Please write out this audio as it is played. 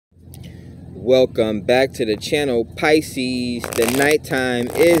Welcome back to the channel, Pisces. The nighttime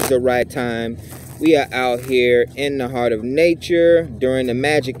is the right time. We are out here in the heart of nature during the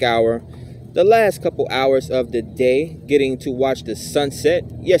magic hour, the last couple hours of the day, getting to watch the sunset.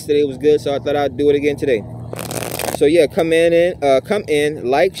 Yesterday was good, so I thought I'd do it again today. So yeah, come in,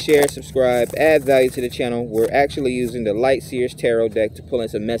 like, share, subscribe, add value to the channel. We're actually using the Light Seers Tarot deck to pull in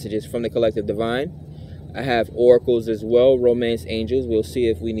some messages from the collective divine. I have oracles as well, romance angels. We'll see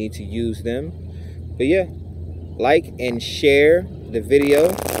if we need to use them. But yeah, like and share the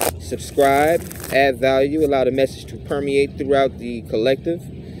video, subscribe, add value, allow the message to permeate throughout the collective.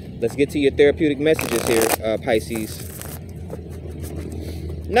 Let's get to your therapeutic messages here, Pisces.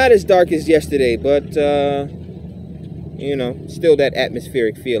 Not as dark as yesterday, but you know, still that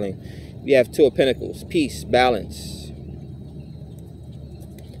atmospheric feeling. We have Two of Pentacles, peace, balance.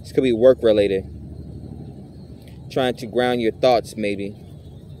 This could be work related. Trying to ground your thoughts, maybe.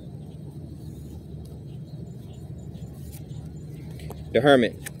 The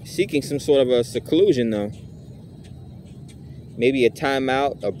Hermit, seeking some sort of a seclusion, though. Maybe a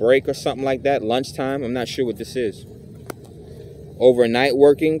timeout, a break or something like that. Lunchtime, I'm not sure what this is. Overnight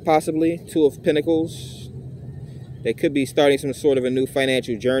working, possibly. Two of Pentacles. They could be starting some sort of a new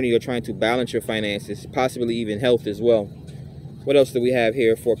financial journey or trying to balance your finances, possibly even health as well. What else do we have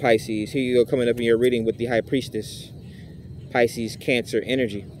here for Pisces? Here you go, coming up in your reading with the High Priestess. Pisces, Cancer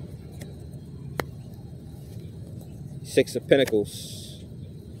energy. Six of Pentacles.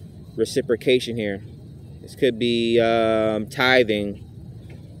 Reciprocation here. This could be tithing,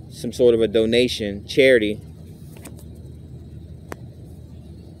 some sort of a donation, charity.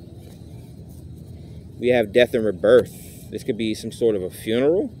 We have Death and Rebirth. This could be some sort of a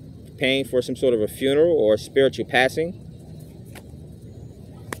funeral, paying for some sort of a funeral or a spiritual passing.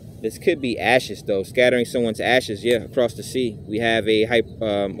 This could be ashes, though, scattering someone's ashes, yeah, across the sea. We have a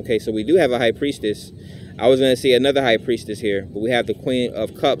okay, so we do have a High Priestess. I was going to say another High Priestess here, but we have the Queen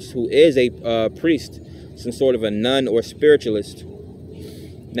of Cups, who is a priest, some sort of a nun or spiritualist.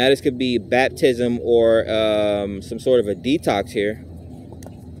 Now, this could be baptism or some sort of a detox here.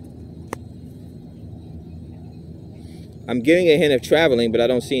 I'm getting a hint of traveling, but I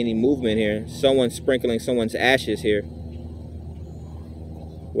don't see any movement here. Someone sprinkling someone's ashes here.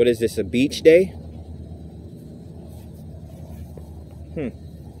 What is this, a beach day?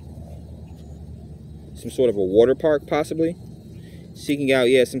 Some sort of a water park, possibly. Seeking out,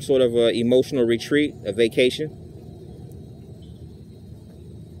 yeah, some sort of a emotional retreat, a vacation.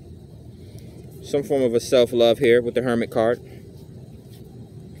 Some form of a self-love here with the Hermit card.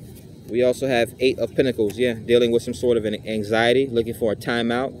 We also have Eight of Pentacles, yeah, dealing with some sort of an anxiety, looking for a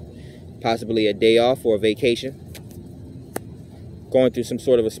timeout, possibly a day off or a vacation. Going through some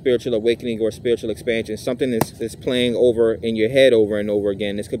sort of a spiritual awakening or spiritual expansion. Something that's playing over in your head over and over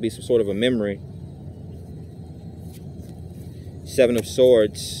again. This could be some sort of a memory. Seven of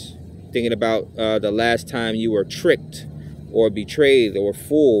Swords. Thinking about the last time you were tricked or betrayed or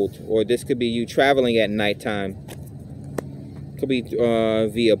fooled. Or this could be you traveling at nighttime. Could be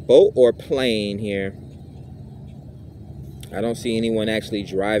via boat or plane here. I don't see anyone actually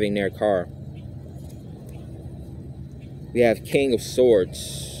driving their car. We have King of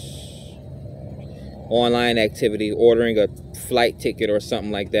Swords. Online activity, ordering a flight ticket or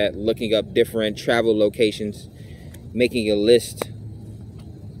something like that, looking up different travel locations, making a list.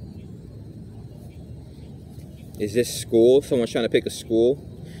 Is this school? Someone's trying to pick a school.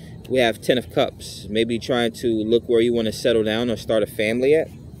 We have Ten of Cups. Maybe trying to look where you want to settle down or start a family at.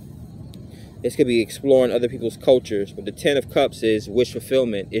 This could be exploring other people's cultures. But the Ten of Cups is wish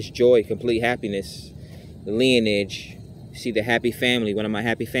fulfillment. It's joy, complete happiness, the lineage. See the happy family, one of my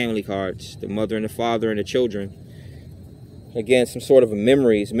happy family cards. The mother and the father and the children. Again, some sort of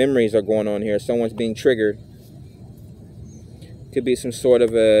memories. Memories are going on here. Someone's being triggered. Could be some sort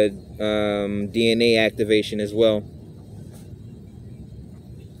of a DNA activation as well.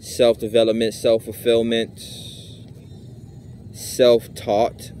 Self-development, self-fulfillment,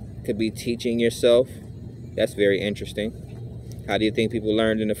 self-taught. Could be teaching yourself. That's very interesting. How do you think people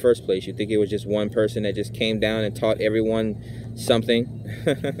learned in the first place? You think it was just one person that just came down and taught everyone something?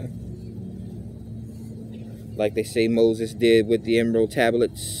 Like they say Moses did with the emerald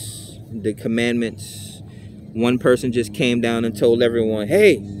tablets, the commandments. One person just came down and told everyone,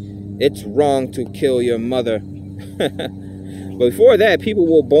 hey, it's wrong to kill your mother. But before that, people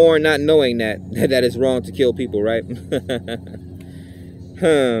were born not knowing that it's wrong to kill people, right? We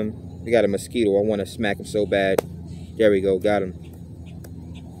got a mosquito. I want to smack him so bad. There we go, got him.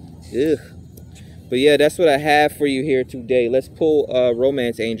 Ugh. But yeah, that's what I have for you here today. Let's pull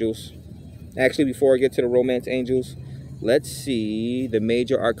romance angels. Actually, before I get to the romance angels, let's see the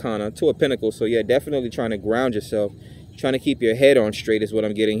major arcana, Two of Pentacles. So yeah, definitely trying to ground yourself, trying to keep your head on straight is what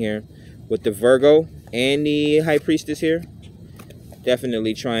I'm getting here with the Virgo and the High Priestess here.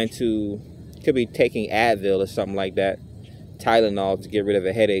 Definitely trying to, could be taking Advil or something like that, Tylenol to get rid of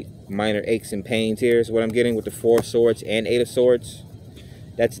a headache, minor aches and pains here is what I'm getting with the Four of Swords and Eight of Swords.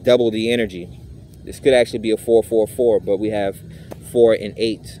 That's double the energy. This could actually be a 4-4-4, but we have 4 and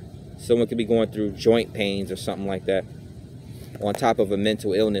 8. Someone could be going through joint pains or something like that, on top of a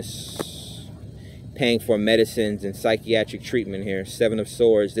mental illness, paying for medicines and psychiatric treatment here. Seven of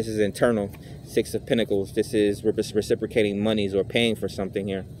Swords, this is internal. Six of Pentacles, this is reciprocating monies or paying for something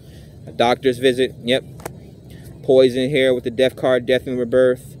here. A doctor's visit, yep. Poison here with the Death card, Death and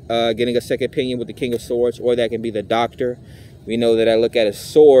Rebirth. Getting a second opinion with the King of Swords, or that can be the doctor. We know that I look at a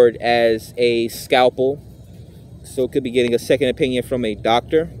sword as a scalpel, so it could be getting a second opinion from a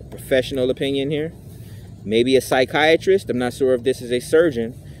doctor, professional opinion here. Maybe a psychiatrist, I'm not sure if this is a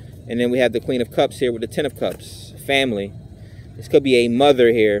surgeon. And then we have the Queen of Cups here with the Ten of Cups, family. This could be a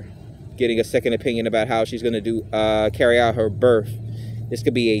mother here, getting a second opinion about how she's going to carry out her birth. This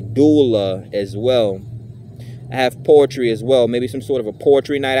could be a doula as well. I have poetry as well, maybe some sort of a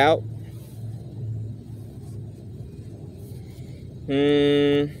poetry night out.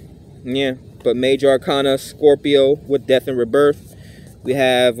 Yeah, but major arcana, Scorpio with Death and Rebirth. We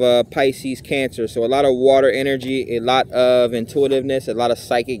have Pisces, Cancer. So a lot of water energy, a lot of intuitiveness, a lot of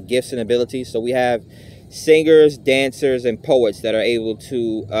psychic gifts and abilities. So we have singers, dancers, and poets that are able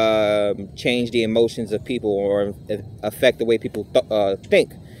to change the emotions of people or affect the way people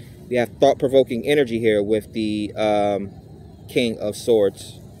think. We have thought-provoking energy here with the King of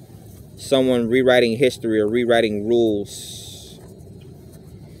Swords. Someone rewriting history or rewriting rules.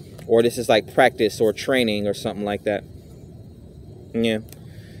 Or this is like practice or training or something like that. Yeah.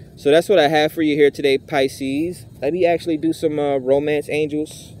 So that's what I have for you here today, Pisces. Let me actually do some romance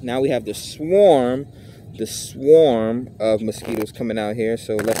angels. Now we have the swarm of mosquitoes coming out here.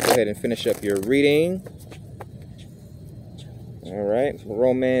 So let's go ahead and finish up your reading. All right.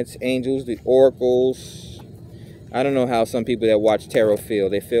 Romance angels, the oracles. I don't know how some people that watch tarot feel.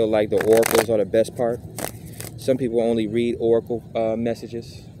 They feel like the oracles are the best part. Some people only read oracle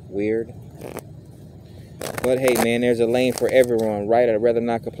messages. Weird. But hey, man, there's a lane for everyone, right? I'd rather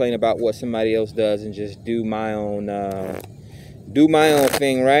not complain about what somebody else does and just do my own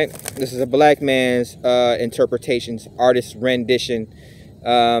thing, right? This is a black man's interpretations, artist rendition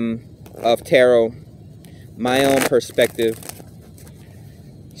of tarot, my own perspective.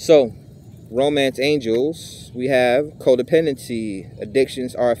 So, romance angels, we have codependency.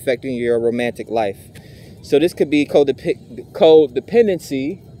 Addictions are affecting your romantic life. So this could be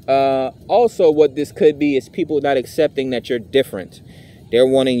codependency. Also, what this could be is people not accepting that you're different. They're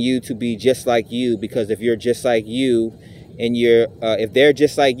wanting you to be just like you, because if you're just like you and if they're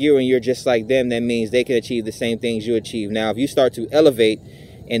just like you and you're just like them, that means they can achieve the same things you achieve. Now, if you start to elevate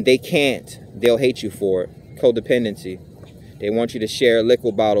and they can't, they'll hate you for it. Codependency. They want you to share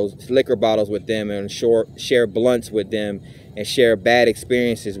liquor bottles with them, and share blunts with them, and share bad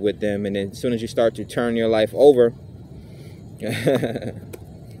experiences with them. And then as soon as you start to turn your life over,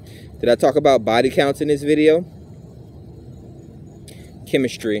 did I talk about body counts in this video?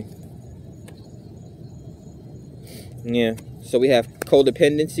 Chemistry. Yeah. So we have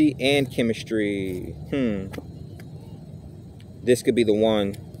codependency and chemistry. This could be the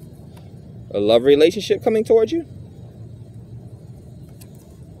one. A love relationship coming towards you?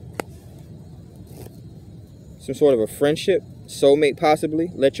 Some sort of a friendship? Soulmate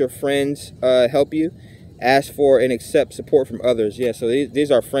possibly? Let your friends help you. Ask for and accept support from others. Yeah, so these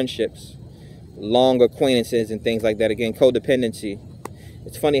are friendships. Long acquaintances and things like that. Again, codependency.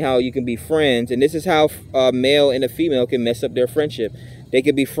 It's funny how you can be friends. And this is how a male and a female can mess up their friendship. They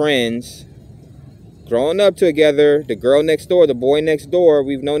could be friends, growing up together. The girl next door, the boy next door.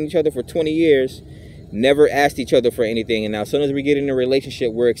 We've known each other for 20 years. Never asked each other for anything. And now as soon as we get in a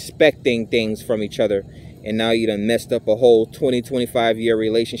relationship, we're expecting things from each other. And now you done messed up a whole 20, 25-year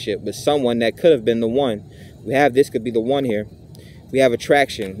relationship with someone that could have been the one. We have this could be the one here. We have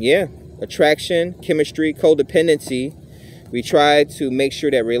attraction. Yeah. Attraction, chemistry, codependency. We try to make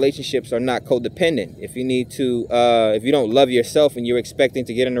sure that relationships are not codependent. If you need to, if you don't love yourself and you're expecting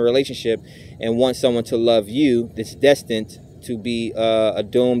to get in a relationship and want someone to love you, it's destined to be a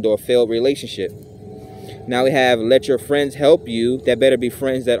doomed or failed relationship. Now we have let your friends help you. That better be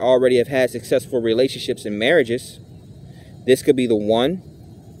friends that already have had successful relationships and marriages. This could be the one.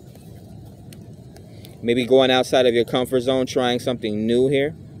 Maybe going outside of your comfort zone, trying something new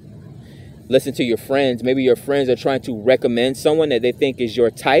here. Listen to your friends. Maybe your friends are trying to recommend someone that they think is your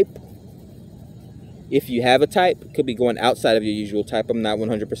type. If you have a type, it could be going outside of your usual type. I'm not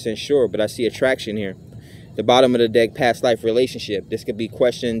 100% sure, but I see attraction here. The bottom of the deck, past life relationship. This could be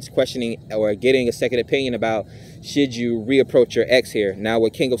questioning or getting a second opinion about should you reapproach your ex here. Now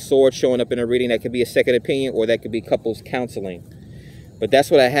with King of Swords showing up in a reading, that could be a second opinion, or that could be couples counseling. But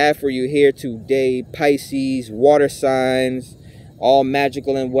that's what I have for you here today, Pisces, water signs, all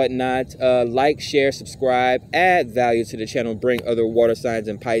magical and whatnot. Like, share, subscribe, add value to the channel, bring other water signs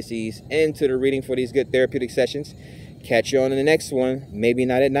and Pisces into the reading for these good therapeutic sessions. Catch you on in the next one, maybe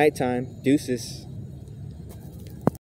not at nighttime. Deuces.